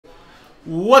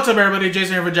What's up, everybody?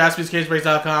 Jason here for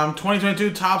JaspysCaseBreaks.com.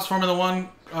 2022 Topps Formula 1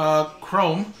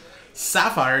 Chrome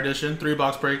Sapphire Edition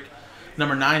 3-box break.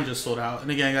 Number 9 just sold out.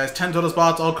 And again, guys, 10 total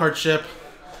spots, all card ship.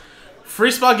 Free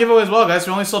spot giveaway as well, guys.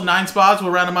 We only sold 9 spots.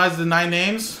 We'll randomize the 9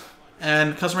 names.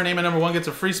 And customer name at number 1 gets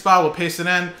a free spot. We'll paste it in.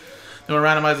 Then we'll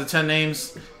randomize the 10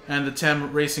 names and the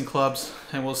 10 racing clubs.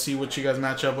 And we'll see what you guys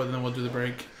match up with, and then we'll do the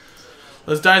break.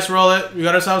 Let's dice roll it. We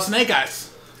got ourselves Snake Eyes.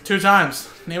 2 times.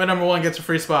 Name at number 1 gets a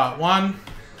free spot. 1,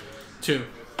 2.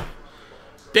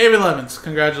 David Levins.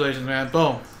 Congratulations, man.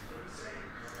 Boom.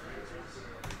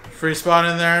 Free spot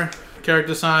in there.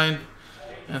 Character sign.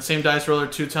 And same dice roller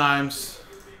 2 times.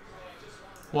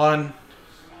 1,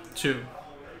 2.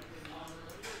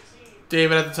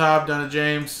 David at the top. Down to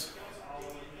James.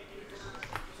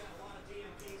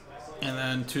 And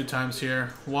then 2 times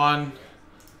here. 1,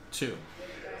 2.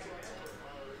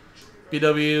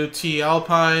 BWT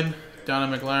Alpine, down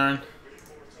to McLaren.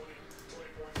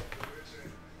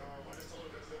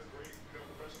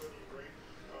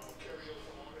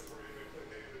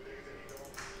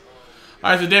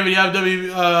 Alright, so David, you have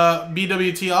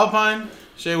BWT Alpine.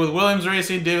 Shay with Williams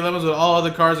Racing. David Levins with all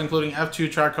other cars, including F2,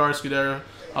 track cars, Scuderia,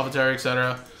 AlphaTauri,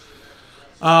 etc.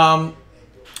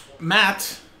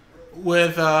 Matt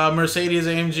with Mercedes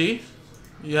AMG.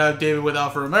 You have David with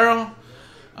Alfa Romero.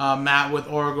 Matt with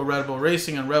Oracle Red Bull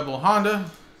Racing and Red Bull Honda.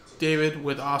 David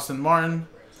with Austin Martin.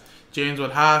 James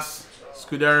with Haas.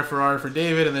 Scuderia Ferrari for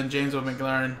David. And then James with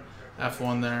McLaren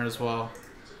F1 there as well.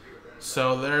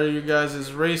 So there you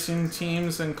guys' racing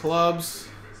teams and clubs.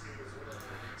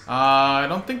 I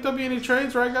don't think there'll be any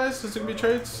trades, right, guys? Is there going to be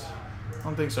trades? I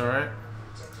don't think so, right?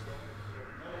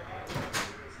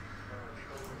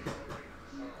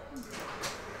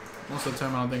 Most of the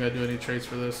time I don't think I do any trades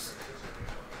for this.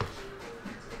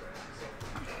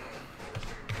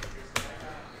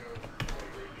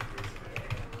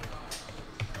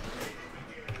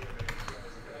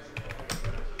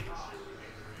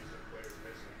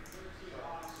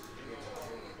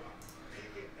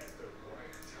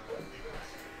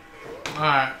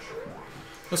 Alright,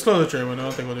 let's go to the trade window. I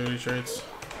don't think we'll do any trades.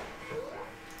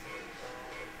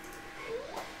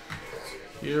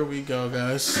 Here we go,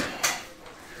 guys.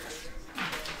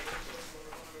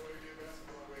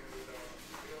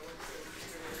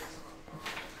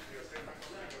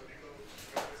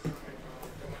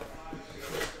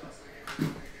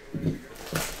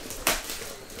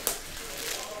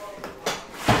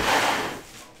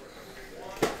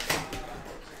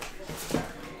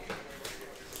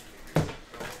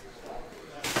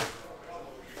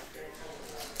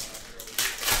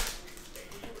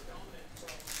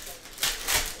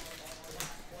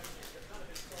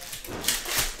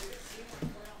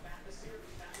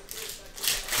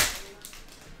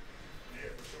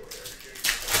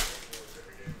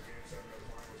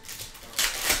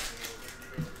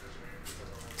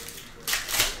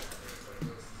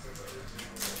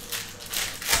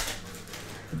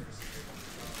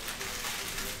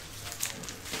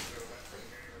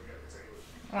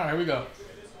 Alright, here we go.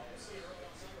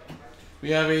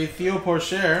 We have a Theo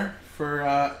Porcher for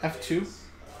F2.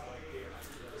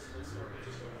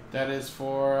 That is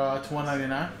for to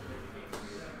 $199.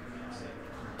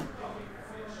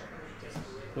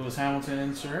 Lewis Hamilton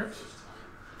insert.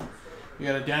 We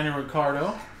got a Daniel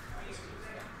Ricciardo,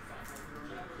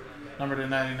 number to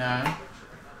 99.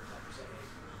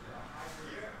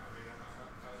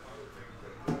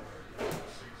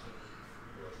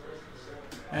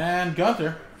 And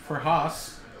Gunther for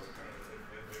Haas,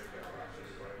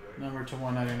 number to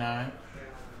 199.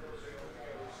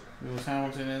 Lewis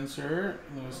Hamilton insert.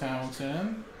 Lewis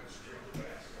Hamilton.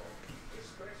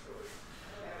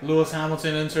 Lewis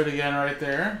Hamilton insert again right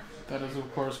there. That is,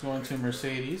 of course, going to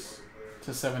Mercedes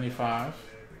to 75.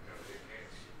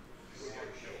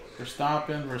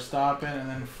 Verstappen, and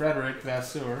then Frederick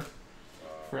Vasseur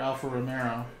for Alfa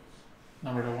Romero,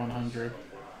 number to 100.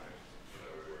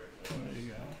 There you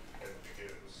go.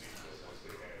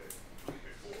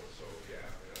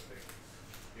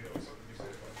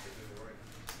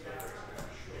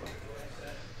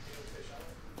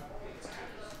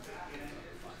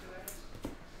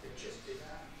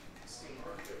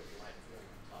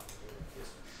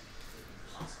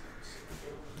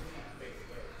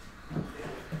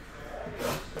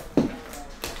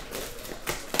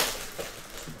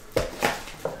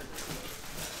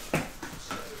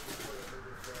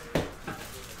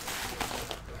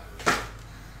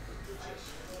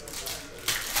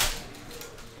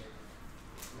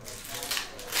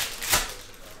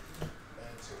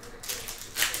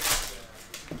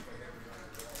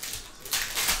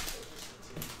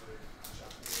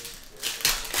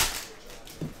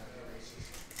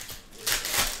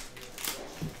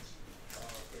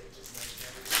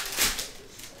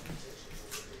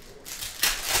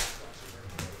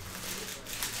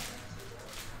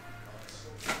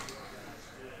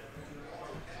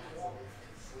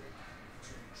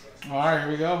 All right,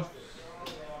 here we go.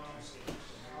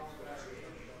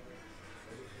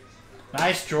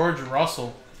 Nice George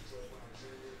Russell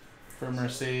for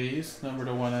Mercedes, number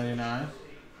to 199.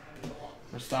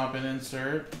 Verstappen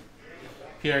insert.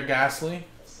 Pierre Gasly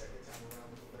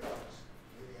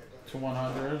to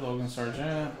 100. Logan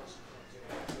Sargent.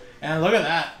 And look at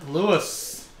that,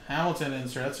 Lewis Hamilton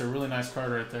insert. That's a really nice card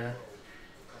right there.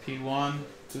 P1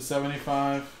 to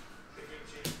 75.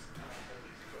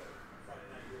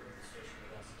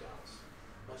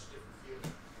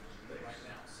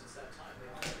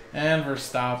 And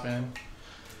Verstappen.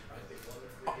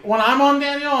 When I'm on,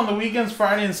 Daniel, on the weekends,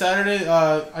 Friday and Saturday,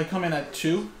 I come in at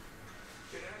 2.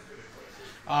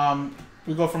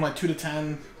 We go from like 2 to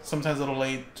 10, sometimes a little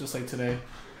late, just like today.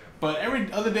 But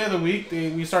every other day of the week,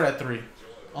 we start at 3.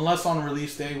 Unless on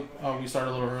release day, we start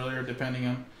a little earlier, depending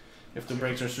on if the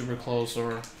breaks are super close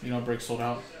or, breaks sold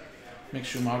out. Mick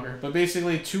Schumacher. But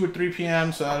basically 2 or 3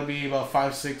 p.m., so that'll be about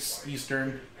 5, 6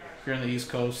 Eastern if you're on the East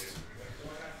Coast.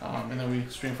 And then we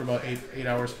stream for about 8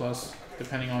 hours plus,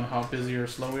 depending on how busy or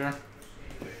slow we are.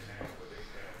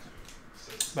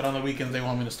 But on the weekends, they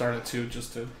want me to start at 2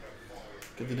 just to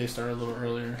get the day started a little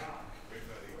earlier.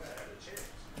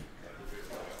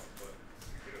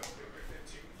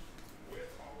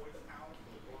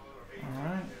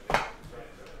 Alright.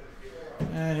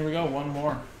 And here we go, one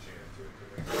more.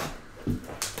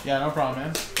 Yeah, no problem,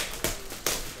 man.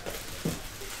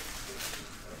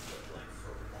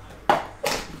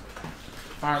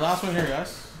 Alright, last one here,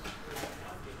 guys.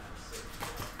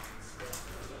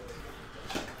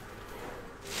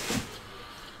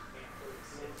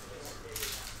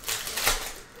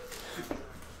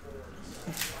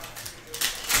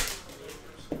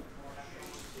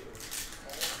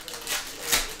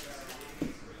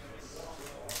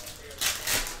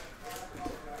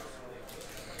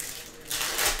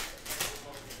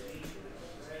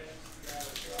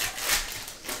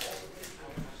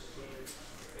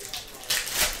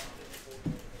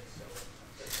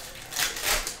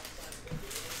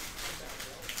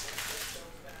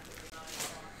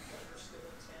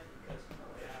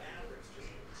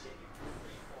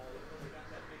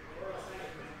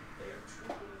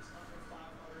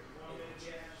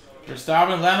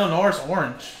 Verstappen, Lando Norris,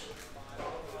 orange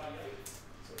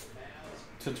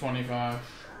to 25.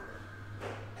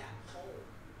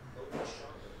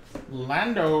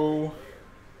 Lando.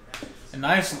 A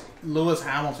nice Lewis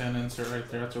Hamilton insert right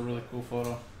there. That's a really cool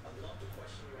photo.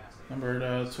 Numbered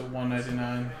to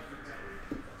 199.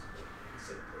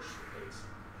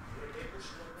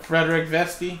 Frederick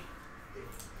Vesti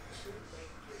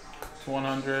to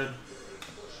 100.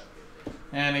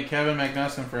 And a Kevin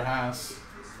Magnussen for Haas.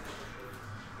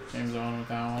 James on with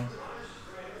that one.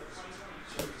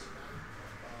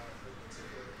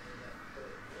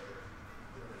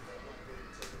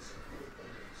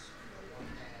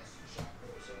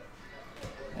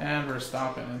 And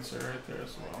Verstappen insert right there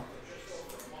as well.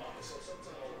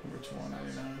 Number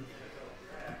 199.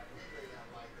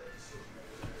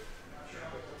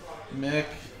 Mick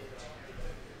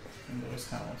and Lewis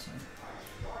Hamilton.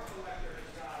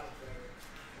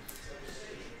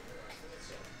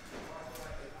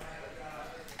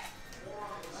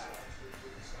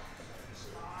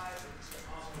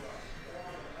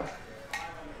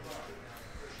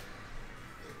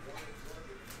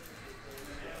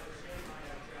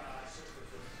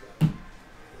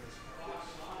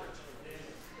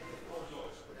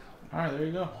 Alright, there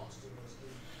you go.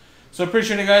 So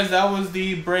appreciate it, guys. That was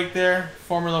the break there.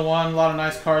 Formula 1. A lot of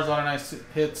nice cars, a lot of nice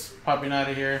hits popping out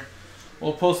of here.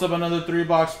 We'll post up another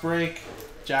 3-box break.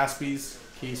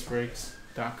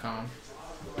 JaspysCaseBreaks.com.